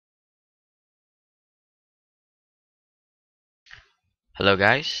Hello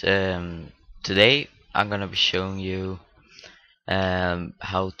guys, today I'm gonna be showing you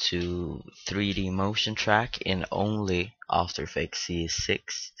how to 3D motion track in only After Effects CS6,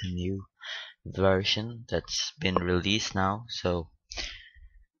 the new version that's been released now. So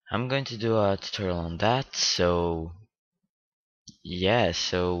I'm going to do a tutorial on that. So yeah,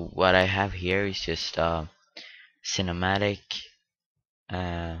 so what I have here is just a cinematic,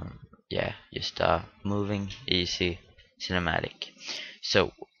 um, yeah, just a moving easy cinematic.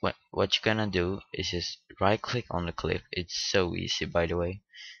 So what you're gonna do is just right click on the clip. It's so easy, by the way.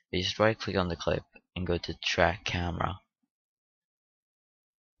 You just right click on the clip and go to track camera.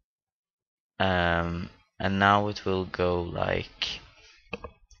 And now it will go like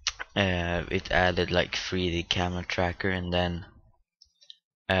it added like 3D camera tracker, and then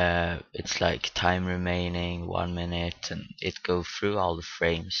it's like time remaining 1 minute, and it goes through all the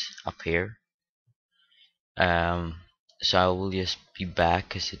frames up here. So I will just be back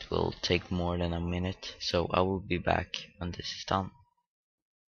because it will take more than a minute. So I will be back when this is done.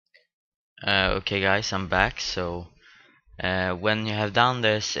 Okay guys, I'm back. So when you have done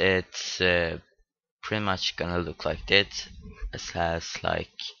this, it's pretty much gonna look like this. It has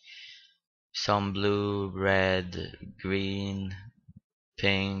like some blue, red, green,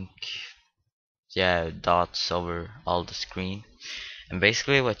 pink, yeah, dots over all the screen. And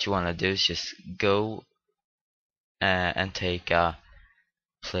basically what you wanna do is just go and take a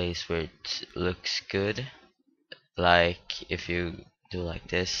place where it looks good. Like if you do like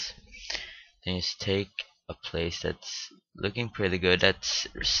this, then just take a place that's looking pretty good, that's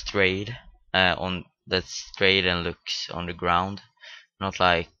straight, and looks on the ground, not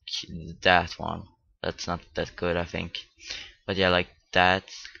like that one. That's not that good, I think. But yeah, like that.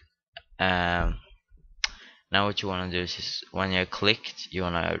 Um, Now what you wanna do is just when you're clicked, you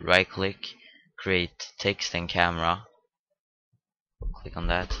wanna right click, create text and camera. Click on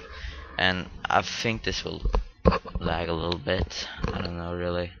that, and I think this will lag a little bit. I don't know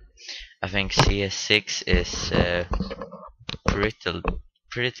really. I think CS6 is pretty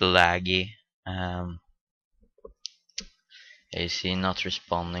pretty laggy. Um, you see, not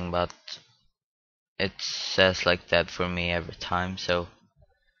responding, but it says like that for me every time. So,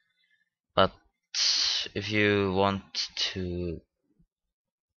 but if you want to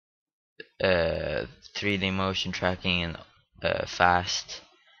 3D motion tracking and fast,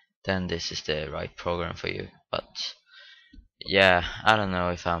 then this is the right program for you. But yeah, I don't know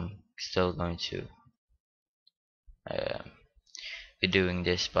if I'm still going to uh, be doing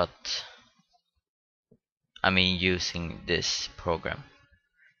this, but I mean using this program,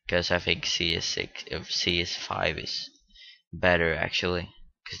 because I think CS6 if CS5 is better actually,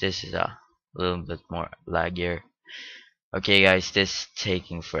 because this is a little bit more laggier. Okay guys, this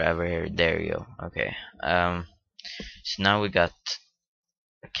taking forever here. There you go. Okay, so now we got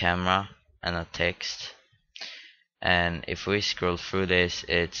a camera and a text, and if we scroll through this,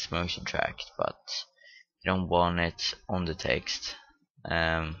 it's motion tracked, but you don't want it on the text.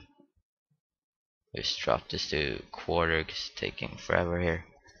 Just drop this to quarter because it's taking forever here.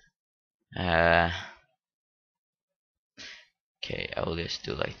 Okay, I will just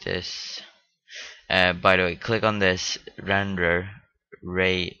do like this. By the way, click on this render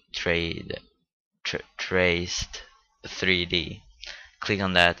ray traced 3D. Click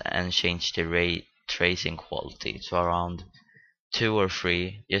on that and change the ray tracing quality to around 2 or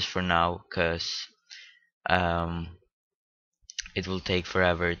 3 just for now, because um, it will take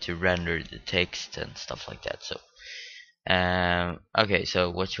forever to render the text and stuff like that. So okay, so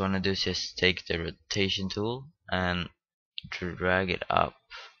what you want to do is just take the rotation tool and drag it up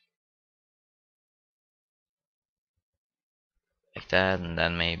like that, and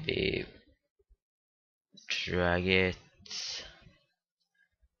then maybe drag it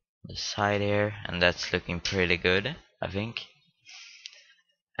the side here, and that's looking pretty good, I think.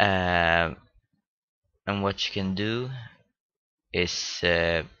 And what you can do is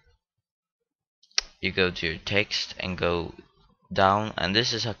you go to your text and go down, and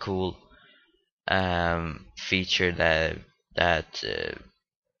this is a cool feature that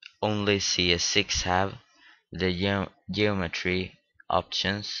only CS6 have, the geometry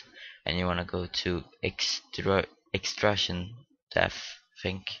options, and you want to go to extrusion depth, I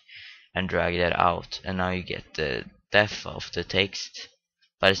think, and drag that out, and now you get the depth of the text,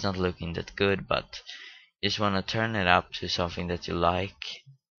 but it's not looking that good. But you just want to turn it up to something that you like.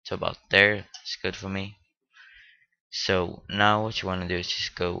 So about there, it's good for me. So now what you want to do is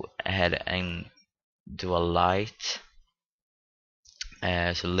just go ahead and do a light.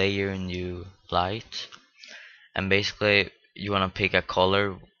 So layer new light, and basically you want to pick a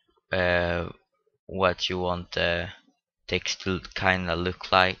color, what you want the text will kinda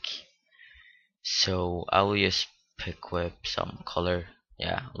look like. So I will just pick with some color.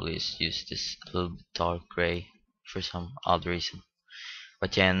 Yeah, I'll just use this little bit dark gray for some odd reason.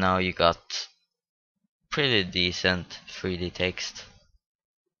 But yeah, now you got pretty decent 3D text.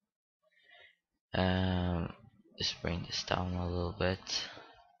 Just bring this down a little bit.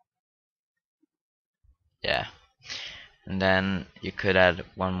 Yeah, and then you could add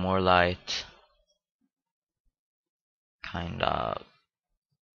one more light, kinda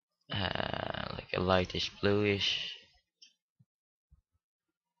like a lightish bluish.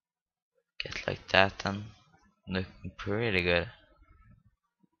 Get like that, then looking pretty good.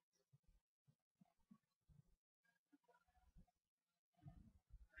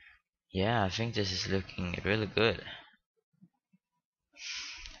 Yeah, I think this is looking really good.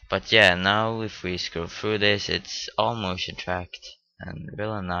 But yeah, now if we scroll through this, it's all motion tracked and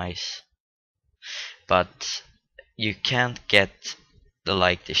really nice. But you can't get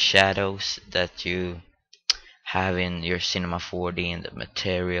the shadows that you have in your Cinema 4D and the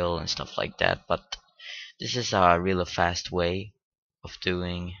material and stuff like that. But this is a really fast way of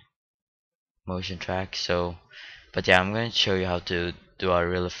doing motion track. So, but yeah, I'm going to show you how to do a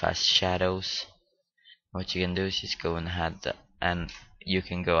really fast shadows. What you can do is just go ahead and you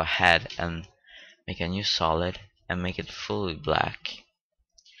can go ahead and make a new solid and make it fully black.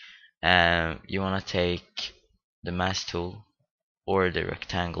 And you want to take the mask tool or the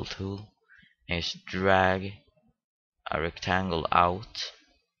rectangle tool and just drag a rectangle out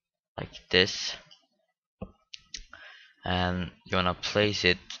like this, and you want to place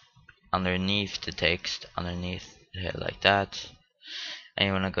it underneath the text, underneath like that. And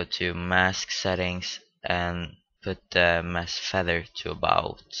you want to go to mask settings and put the mask feather to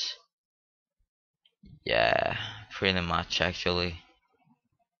about, yeah, pretty much actually.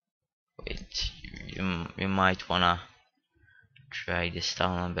 Wait, you might wanna drag this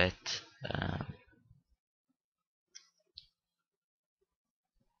down a bit.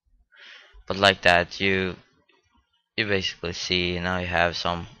 But like that, you basically see now you have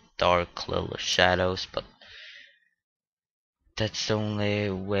some dark little shadows, but that's the only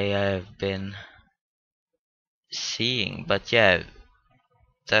way I've been seeing. But yeah,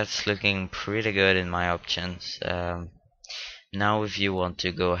 that's looking pretty good in my options. Now if you want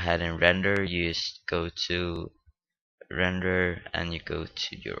to go ahead and render, you just go to render and you go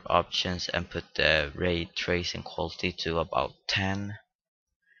to your options and put the ray tracing quality to about 10,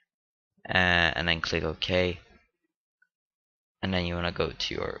 and then click OK. And then you want to go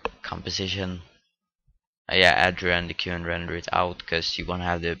to your composition. Yeah, add your render queue and render it out, because you want to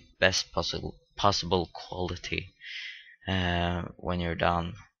have the best possible quality when you're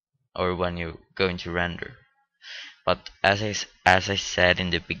done or when you're going to render. But as I said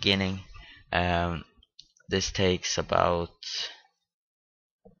in the beginning, this takes about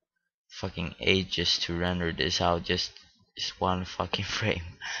fucking ages to render this out, just one fucking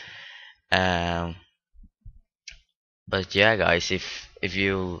frame. Um, but yeah, guys, if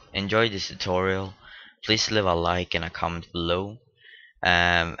you enjoyed this tutorial, please leave a like and a comment below.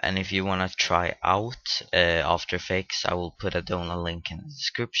 And if you wanna try out After Effects, I will put a download link in the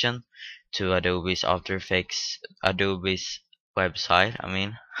description to Adobe's website. I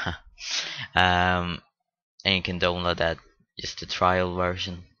mean, and you can download that, just the trial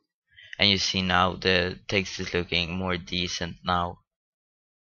version. And you see now the text is looking more decent now.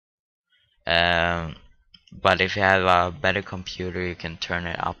 But if you have a better computer, you can turn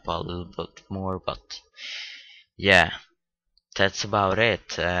it up a little bit more. But yeah, that's about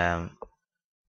it.